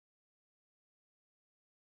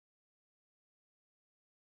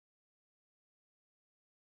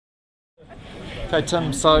Okay,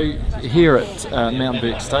 Tim, so here at Mount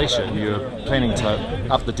Burke Station, you're planning to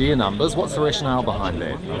up the deer numbers. What's the rationale behind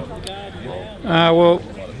that? Well,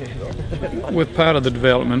 with part of the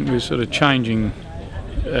development, we're sort of changing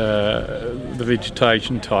the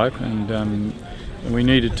vegetation type, and we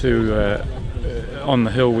needed to, on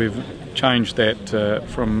the hill, we've changed that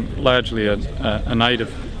from largely a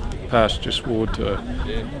native pasture sward to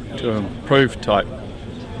an improved type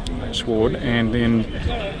sward, and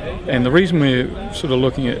the reason we're sort of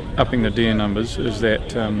looking at upping the deer numbers is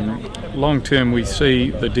that long term we see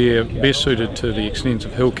the deer best suited to the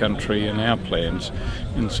extensive hill country in our plans,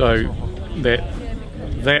 and so that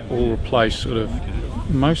will replace sort of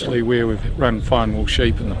mostly where we've run fine wool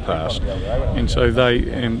sheep in the past, and so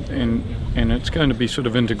and it's going to be sort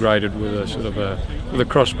of integrated with a sort of with a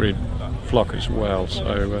crossbred flock as well.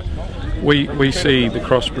 So we see the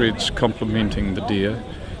crossbreds complementing the deer,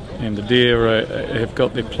 and the deer have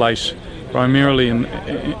got their place primarily and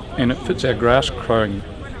it fits our grass growing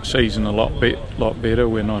season a lot better.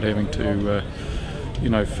 We're not having to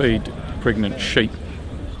feed pregnant sheep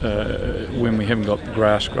when we haven't got the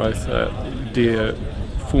grass growth. Deer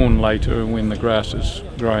fawn later when the grass is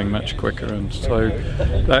growing much quicker, and so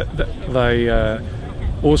they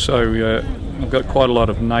also we've got quite a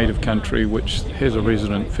lot of native country which has a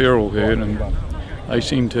resident feral herd, and they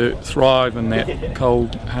seem to thrive in that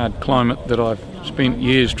cold, hard climate that I've spent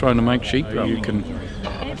years trying to make sheep. You can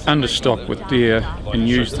understock with deer and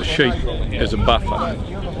use the sheep as a buffer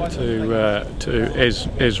to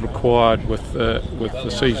as required with the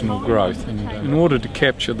seasonal growth. And in order to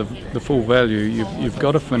capture the full value, you've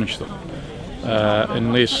got to finish them.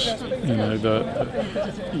 Unless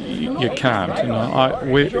you can't.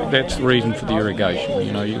 That's the reason for the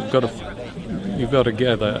irrigation. You've got to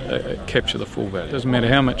capture the full value. It doesn't matter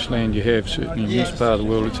how much land you have. Certainly in this part of the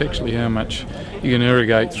world, it's actually how much you can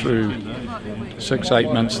irrigate through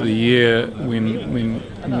 6-8 months of the year when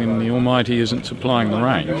the Almighty isn't supplying the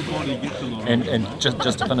rain. And just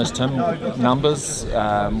to finish, Tim, numbers.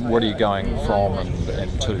 What are you going from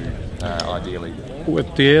and to ideally?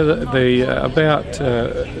 With deer,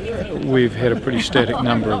 we've had a pretty static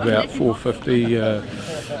number of about 450,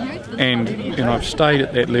 and I've stayed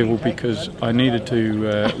at that level because I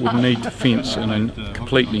would need to fence in a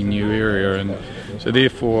completely new area, and so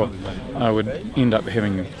therefore I would end up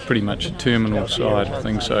having pretty much a terminal side of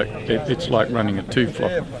things. So it's like running a two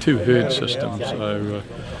herd system. So,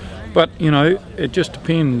 but it just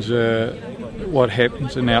depends what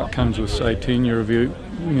happens and outcomes with, say, tenure review.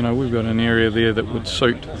 We've got an area there that would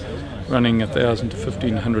suit running 1,000 to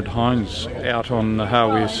 1,500 hinds out on the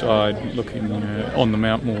Hawea side, looking on the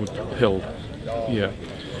Mount Maud hill,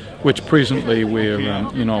 which presently we're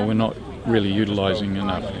not really utilising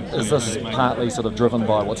enough. Is this partly sort of driven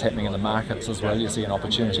by what's happening in the markets as well? You see an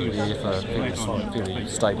opportunity there for fairly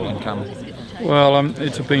stable income? Well,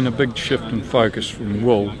 it's been a big shift in focus from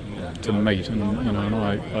wool to meat, and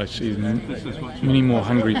I see many more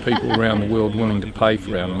hungry people around the world willing to pay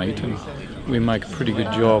for our meat, and we make a pretty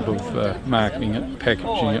good job of marketing it,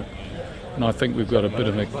 packaging it, and I think we've got a bit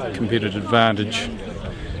of a competitive advantage.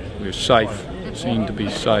 We're safe, seem to be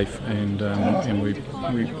safe, and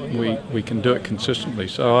we can do it consistently.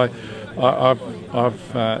 So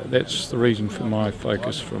that's the reason for my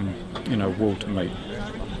focus from wool to meat.